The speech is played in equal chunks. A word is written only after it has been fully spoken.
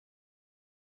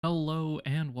Hello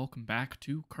and welcome back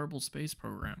to Kerbal Space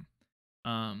Program.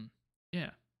 Um,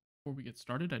 yeah, before we get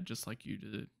started, I'd just like you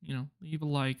to, leave a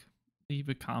like, leave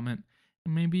a comment,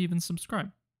 and maybe even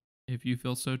subscribe if you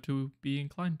feel so to be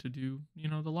inclined to do,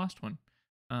 the last one.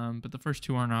 But the first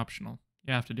two aren't optional.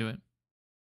 You have to do it.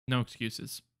 No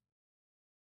excuses.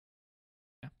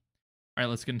 Yeah. All right,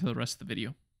 let's get into the rest of the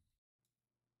video.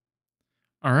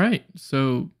 All right,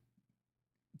 so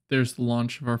there's the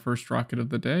launch of our first rocket of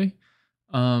the day.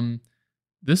 Um,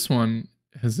 this one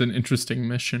has an interesting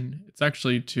mission. It's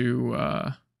actually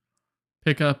to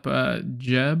pick up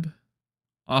Jeb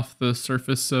off the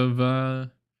surface of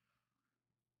the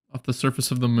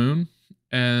moon,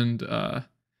 and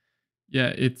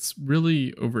yeah, it's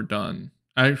really overdone.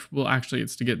 Actually,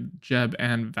 it's to get Jeb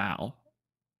and Val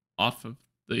off of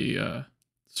the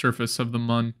surface of the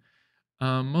moon.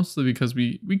 Mostly because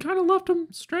we kind of left them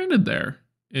stranded there.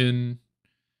 It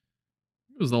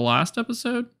was the last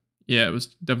episode. Yeah, it was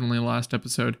definitely the last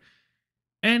episode.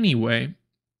 Anyway,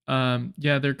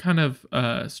 yeah, they're kind of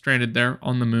stranded there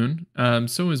on the moon.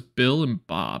 So is Bill and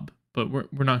Bob, but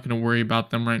we're not going to worry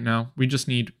about them right now. We just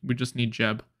need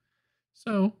Jeb.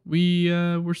 So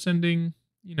we're sending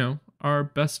our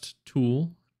best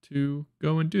tool to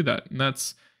go and do that, and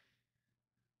that's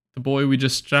the boy we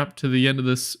just strapped to the end of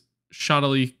this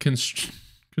shoddily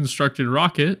constructed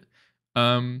rocket.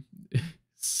 Um,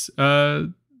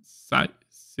 Sig.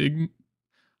 I'm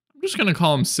just gonna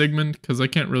call him Sigmund because I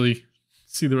can't really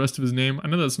see the rest of his name. I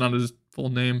know that's not his full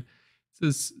name.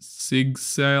 It says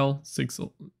Sigsail.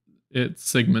 It's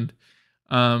Sigmund.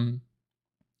 Um.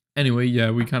 Anyway, yeah,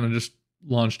 we kind of just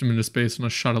launched him into space on a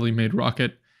shoddily made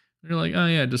rocket. They're like, oh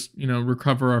yeah, just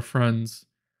recover our friends,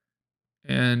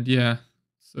 and yeah,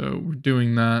 so we're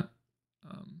doing that.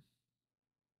 Um,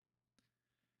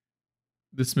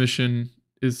 this mission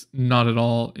is not at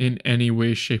all in any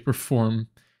way, shape, or form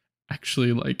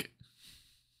actually like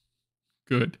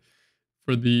good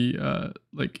for the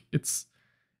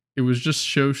it was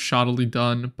just so shoddily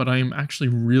done, but I am actually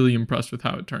really impressed with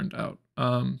how it turned out.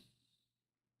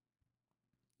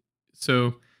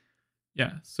 So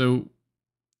yeah, so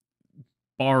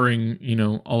barring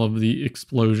all of the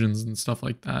explosions and stuff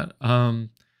like that,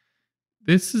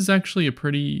 this is actually a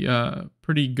pretty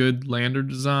good lander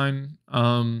design.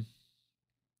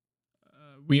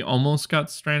 We almost got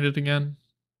stranded again.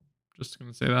 Just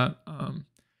gonna say that.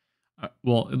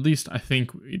 Well, at least I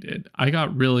think we did. I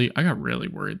got really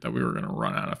worried that we were gonna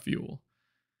run out of fuel.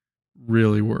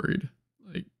 Really worried.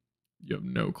 Like, you have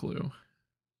no clue.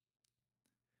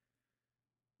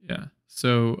 Yeah.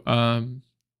 So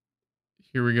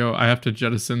here we go. I have to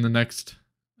jettison the next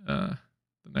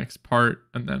part,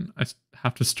 and then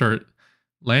have to start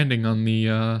landing on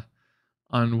the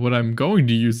on what I'm going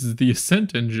to use as the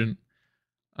ascent engine.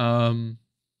 Um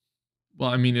well,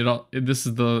 I mean this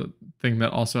is the thing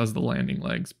that also has the landing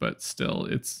legs, but still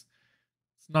it's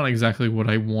not exactly what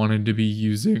I wanted to be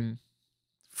using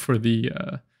for the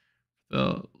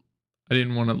I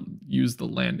didn't want to use the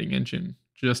landing engine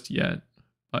just yet,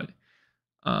 but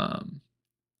um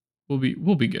we'll be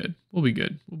good. We'll be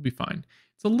good. We'll be fine.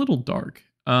 It's a little dark.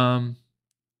 And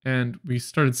we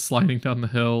started sliding down the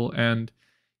hill, and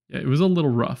yeah, it was a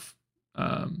little rough.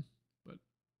 But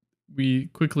we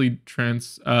quickly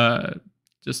just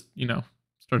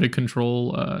started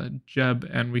control Jeb,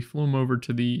 and we flew him over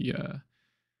to the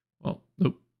well,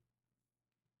 nope.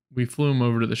 We flew him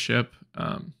over to the ship.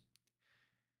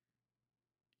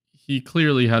 He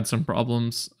clearly had some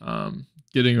problems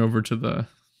getting over to the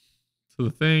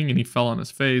thing, and he fell on his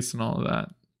face and all of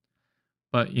that.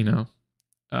 But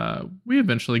we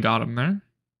eventually got him there.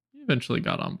 He eventually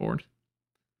got on board.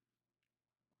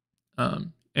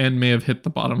 And may have hit the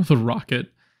bottom of the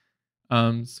rocket.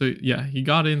 So yeah, he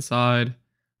got inside,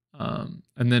 and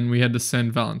then we had to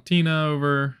send Valentina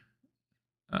over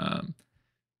to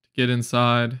get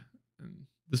inside. And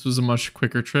this was a much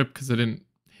quicker trip because I didn't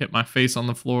hit my face on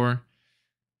the floor.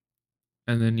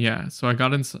 And then yeah, so I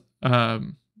got inside.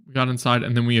 We got inside,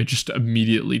 and then we just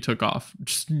immediately took off,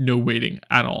 just no waiting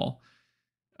at all.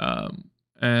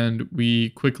 And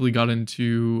we quickly got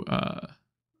into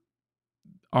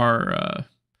our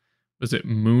was it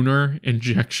Mooner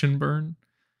injection burn?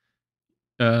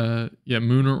 Yeah,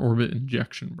 Mooner orbit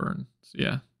injection burn. So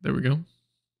yeah, there we go.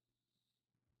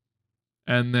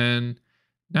 And then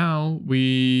now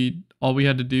we all we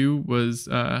had to do was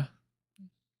yeah,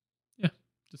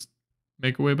 just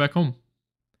make our way back home.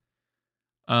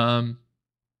 Um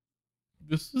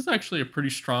this was actually a pretty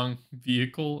strong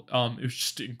vehicle. It was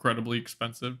just incredibly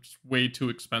expensive, just way too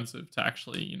expensive to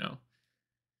actually,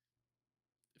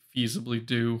 feasibly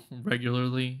do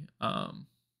regularly.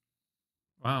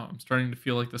 Wow, I'm starting to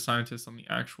feel like the scientists on the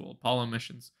actual Apollo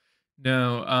missions.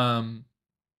 No,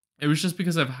 it was just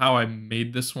because of how I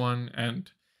made this one, and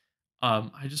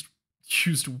I just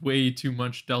used way too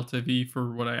much delta V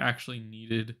for what I actually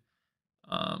needed.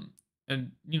 Um,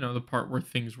 and the part where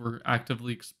things were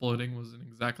actively exploding wasn't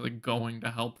exactly going to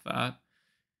help that.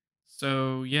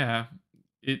 So yeah,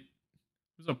 it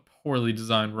was a poorly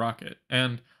designed rocket,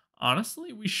 and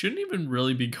honestly, we shouldn't even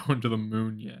really be going to the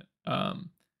moon yet.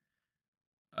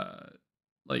 Uh,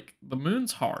 like the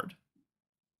moon's hard.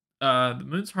 The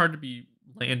moon's hard to be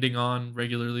landing on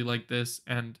regularly like this,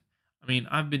 and I mean,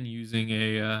 been using,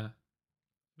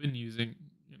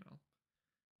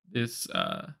 this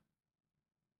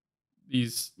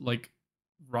these like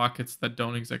rockets that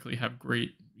don't exactly have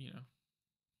great,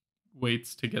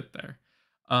 weights to get there.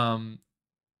 Um,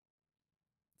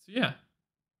 so yeah,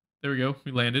 there we go.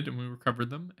 We landed and we recovered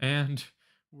them, and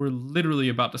we're literally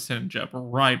about to send Jeb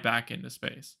right back into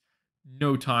space.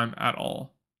 No time at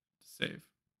all to save.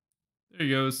 There he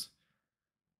goes,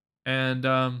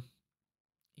 and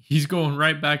he's going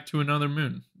right back to another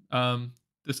moon.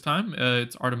 This time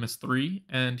it's Artemis 3,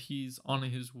 and he's on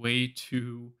his way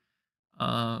to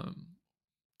um,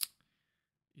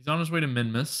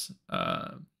 Minmus,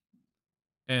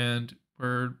 and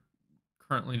we're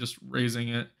currently just raising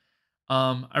it.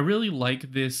 I really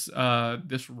like this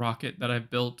rocket that I've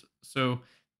built. So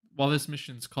while this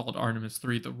mission's called Artemis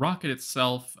 3, the rocket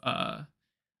itself, I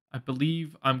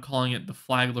believe I'm calling it the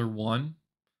Flagler 1.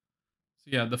 So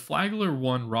yeah, the Flagler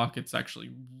 1 rocket's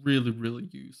actually really, really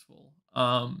useful.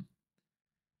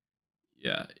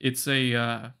 Yeah, it's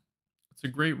a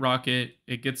great rocket.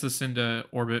 It gets us into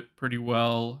orbit pretty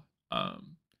well. I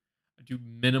do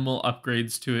minimal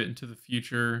upgrades to it into the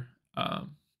future.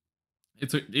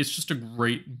 It's just a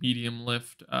great medium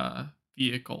lift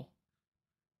vehicle,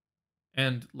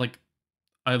 and like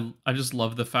I just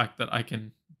love the fact that I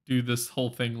can do this whole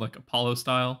thing like Apollo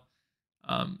style.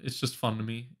 It's just fun to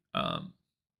me.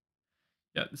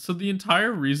 Yeah. So the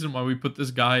entire reason why we put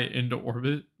this guy into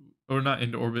orbit, or not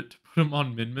into orbit, to put him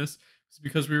on Minmus, is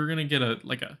because we were gonna get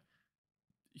a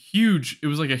huge. It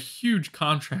was like a huge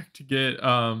contract to get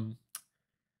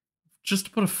just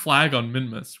to put a flag on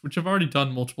Minmus, which I've already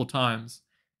done multiple times,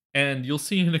 and you'll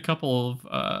see in a couple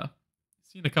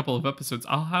of episodes.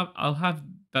 I'll have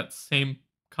that same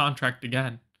contract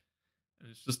again, and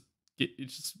it's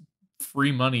just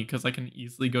free money because I can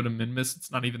easily go to Minmus.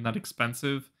 It's not even that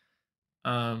expensive.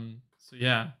 So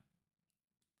yeah,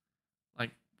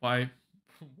 like why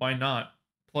not?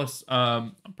 Plus,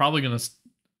 I'm probably gonna.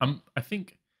 I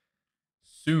think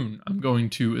soon I'm going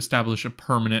to establish a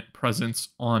permanent presence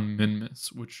on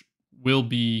Minmus, which will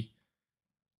be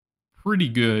pretty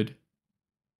good.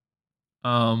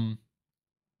 Um,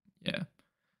 yeah.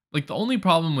 Like the only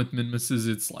problem with Minmus is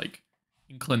its like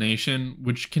inclination,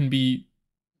 which can be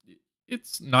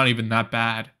it's not even that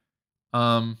bad.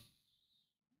 Um,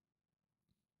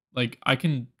 like I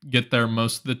can get there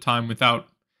most of the time without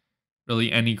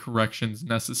really any corrections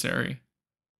necessary.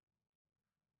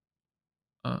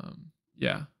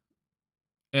 Yeah.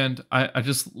 And I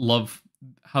just love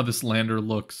how this lander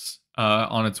looks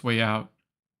on its way out.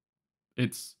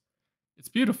 It's it's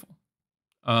beautiful.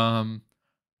 Um,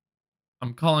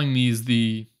 I'm calling these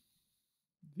the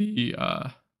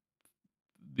I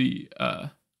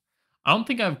don't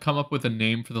think I've come up with a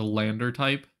name for the lander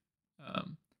type.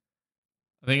 Um,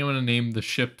 I think I'm gonna name the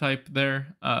ship type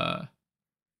there.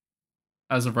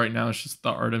 As of right now, it's just the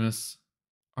Artemis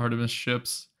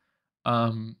ships.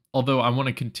 Although I want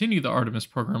to continue the Artemis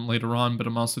program later on, but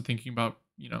I'm also thinking about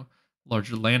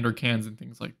larger lander cans and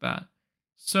things like that.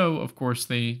 So of course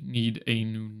they need a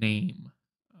new name,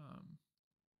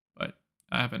 but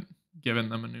I haven't given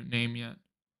them a new name yet.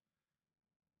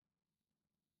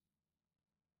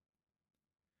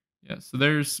 Yeah, so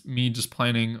there's me just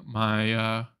planning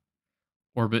my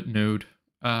orbit node.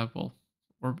 Well,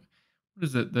 orbit. What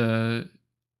is it? The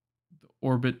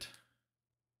orbit.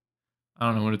 I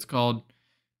don't know what it's called.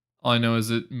 All I know is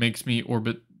it makes me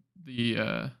orbit the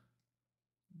uh,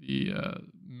 the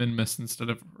Minmus instead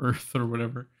of Earth or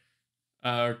whatever,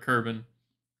 or Kerbin.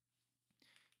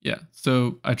 Yeah.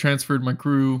 So I transferred my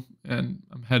crew, and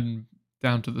I'm heading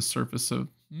down to the surface of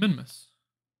Minmus.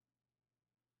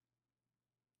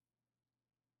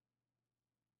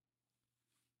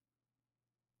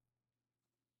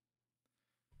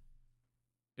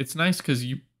 It's nice because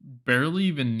you barely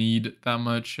even need that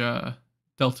much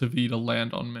delta V to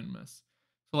land on Minmus.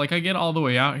 So like I get all the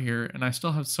way out here and I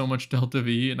still have so much delta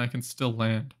V and I can still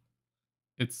land.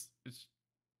 It's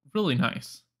really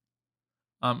nice.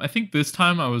 I think this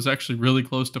time I was actually really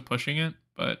close to pushing it,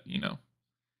 but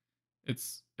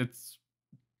it's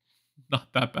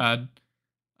not that bad.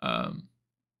 Um,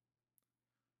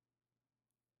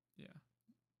 yeah,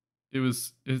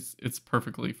 it's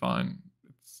perfectly fine.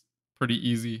 It's pretty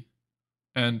easy,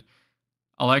 and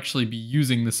I'll actually be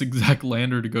using this exact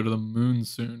lander to go to the moon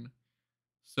soon.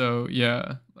 So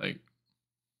yeah, like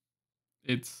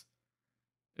it's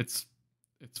it's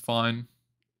it's fine.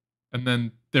 And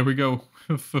then there we go,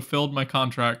 fulfilled my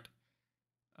contract.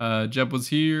 Jeb was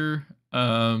here,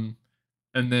 and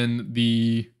then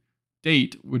the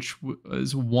date, which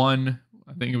was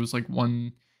I think it was like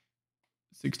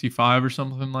 165 or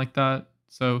something like that.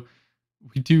 So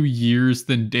we do years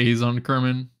than days on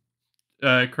Kerbal,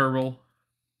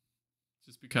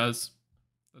 just because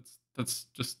that's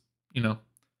just you know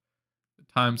the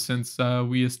time since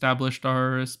we established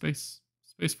our space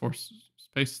force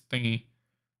space thingy.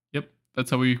 Yep,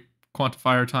 that's how we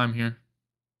quantify our time here.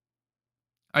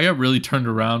 I got really turned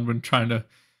around when trying to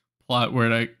plot where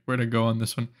to go on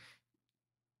this one.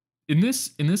 In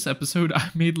this episode, I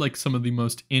made like some of the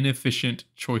most inefficient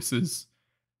choices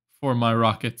for my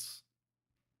rockets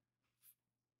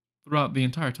throughout the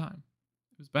entire time.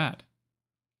 It was bad.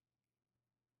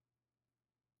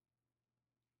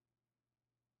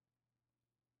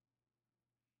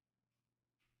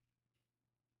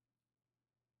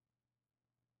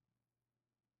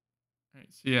 All right,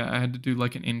 so yeah, I had to do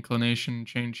like an inclination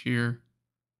change here,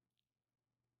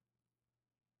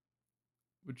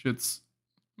 which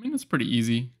I mean, it's pretty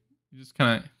easy. You just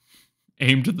kind of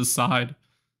aim to the side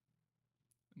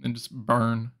and then just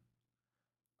burn.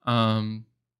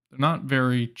 They're not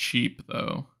very cheap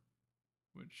though,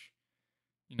 which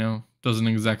doesn't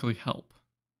exactly help.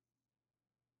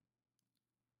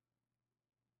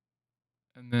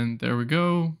 And then there we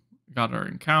go. Got our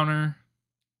encounter.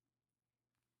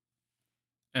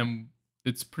 And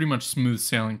it's pretty much smooth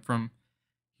sailing from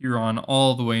here on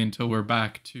all the way until we're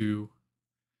back to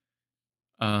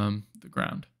the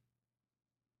ground.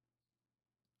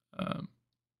 I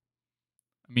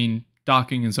mean,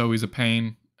 docking is always a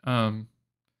pain.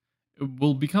 It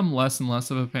will become less and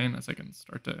less of a pain as I can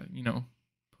start to,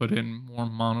 put in more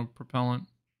monopropellant.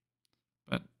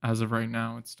 But as of right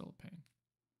now, it's still a pain.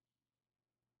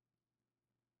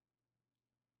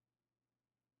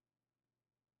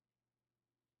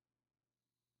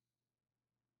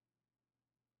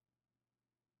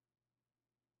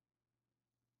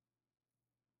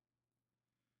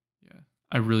 Yeah,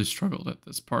 I really struggled at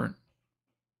this part.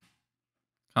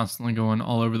 Constantly going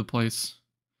all over the place.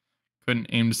 Couldn't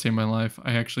aim to save my life.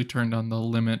 I actually turned on the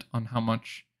limit on how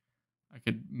much I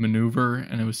could maneuver,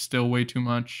 and it was still way too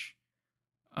much.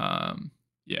 Um,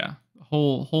 yeah, the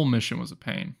whole mission was a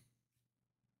pain.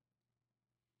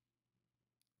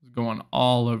 It was going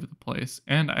all over the place,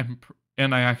 and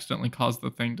I accidentally caused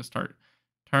the thing to start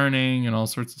turning and all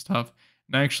sorts of stuff.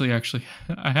 And actually,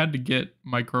 I had to get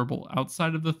my Kerbal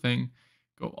outside of the thing,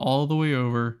 go all the way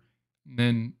over, and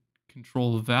then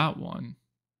control that one.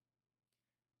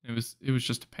 It was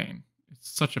just a pain. It's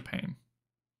such a pain.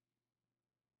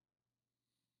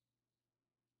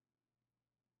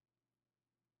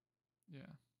 Yeah.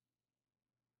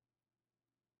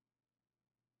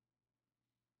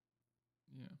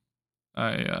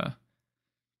 Yeah.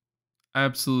 I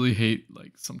absolutely hate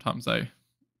like sometimes I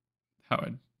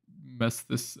I messed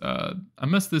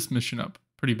this mission up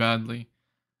pretty badly.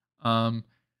 Um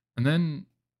and then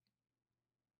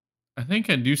I think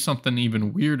I do something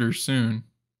even weirder soon.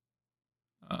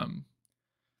 Um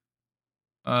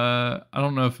I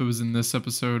don't know if it was in this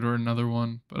episode or another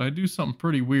one, but I do something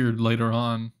pretty weird later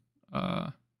on.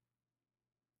 I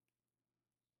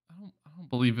don't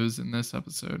believe it was in this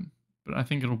episode, but I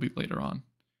think it'll be later on.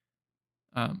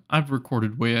 I've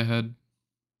recorded way ahead,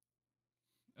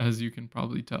 as you can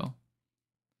probably tell.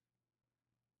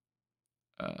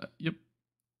 Yep.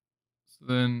 So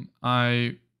then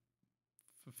I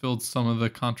fulfilled some of the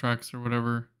contracts or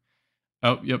whatever.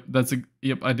 Oh, yep,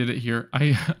 yep, I did it here.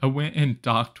 I I went and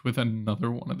docked with another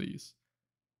one of these.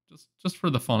 Just for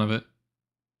the fun of it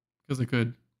because I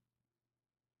could.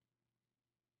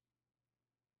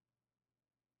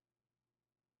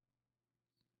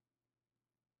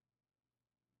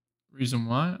 Reason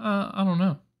why? I don't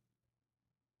know.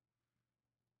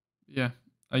 Yeah,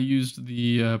 I used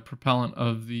the propellant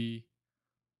of the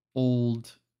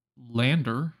old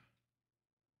lander,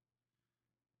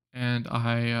 and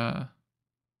I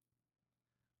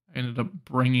ended up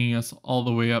bringing us all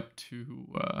the way up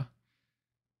to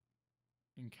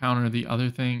encounter the other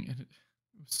thing, and it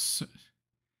was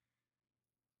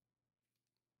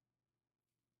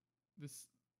this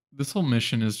this whole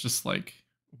mission is just like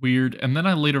weird. And then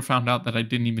I later found out that I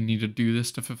didn't even need to do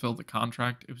this to fulfill the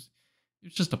contract. It was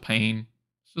just a pain.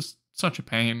 It's just such a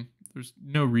pain. There's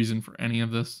no reason for any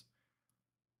of this.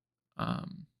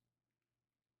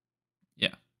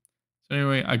 Yeah. So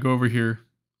anyway, I go over here,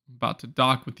 I'm about to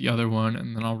dock with the other one,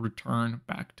 and then I'll return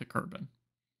back to Kerbin.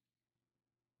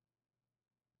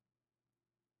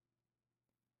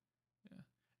 Yeah.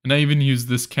 And I even use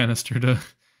this canister to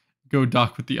go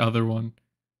dock with the other one.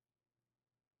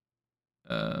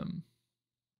 Um,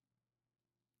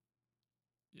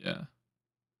 yeah.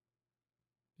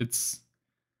 It's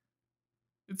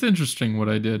interesting what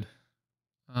I did.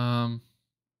 Um,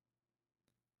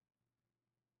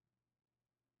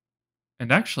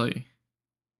 and actually,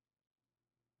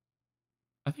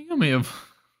 I think I may have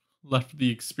left the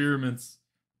experiments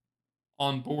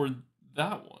on board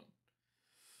that one.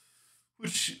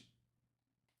 Which,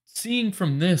 seeing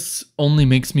from this, only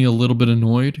makes me a little bit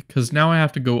annoyed because now I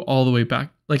have to go all the way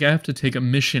back. Like, I have to take a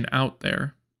mission out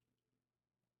there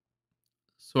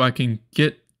so I can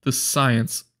get the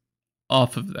science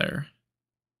off of there,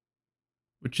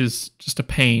 which is just a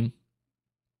pain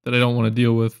that I don't want to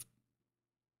deal with.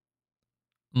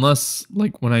 Unless,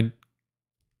 like, when I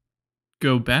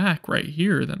go back right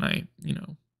here, then I,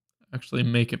 actually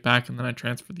make it back and then I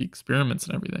transfer the experiments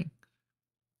and everything.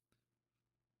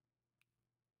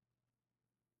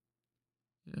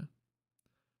 Yeah.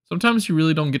 Sometimes you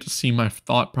really don't get to see my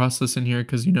thought process in here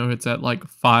because, it's at like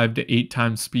 5 to 8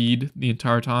 times speed the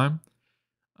entire time.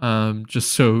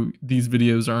 Just so these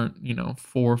videos aren't,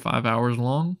 4 or 5 hours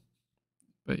long.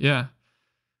 But yeah.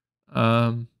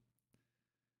 Um,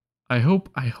 I hope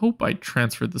I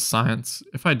transferred the science.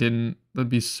 If I didn't, that'd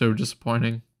be so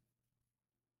disappointing.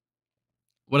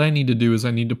 What I need to do is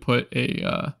I need to put a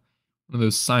one of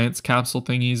those science capsule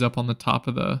thingies up on the top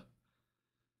of the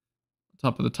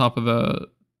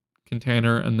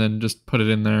container and then just put it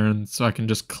in there, and so I can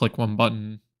just click one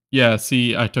button. Yeah,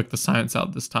 see, I took the science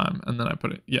out this time and then I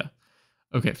put it. Yeah.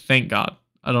 Okay, thank God.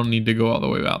 I don't need to go all the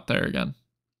way out there again.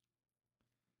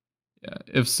 Yeah,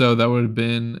 if so, that would have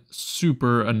been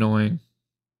super annoying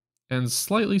and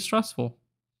slightly stressful.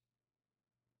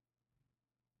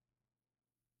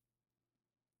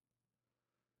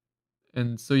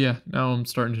 And so yeah, now I'm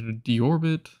starting to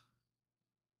deorbit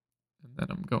and then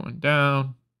I'm going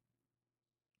down.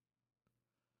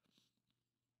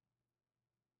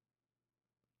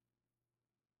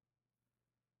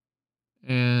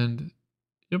 And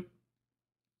yep,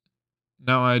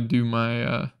 now I do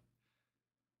my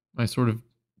sort of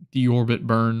deorbit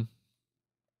burn.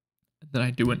 And then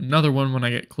I do another one when I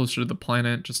get closer to the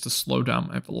planet just to slow down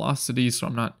my velocity so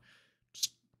I'm not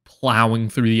just plowing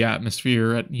through the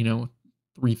atmosphere at,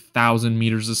 3,000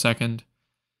 meters a second.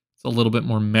 It's a little bit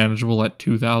more manageable at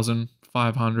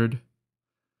 2,500.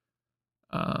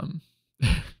 Um,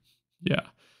 yeah.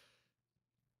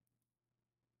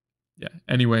 Yeah.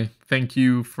 Anyway, thank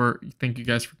you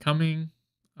guys for coming.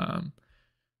 Um,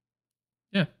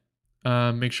 yeah.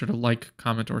 Make sure to like,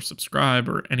 comment, or subscribe,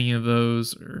 or any of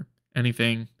those, or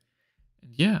anything.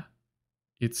 And yeah,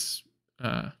 it's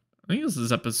I think this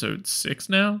is episode 6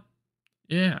 now.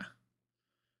 Yeah.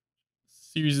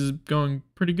 Series is going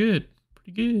pretty good.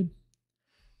 Pretty good.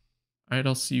 All right,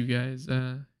 I'll see you guys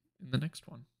in the next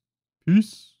one.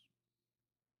 Peace.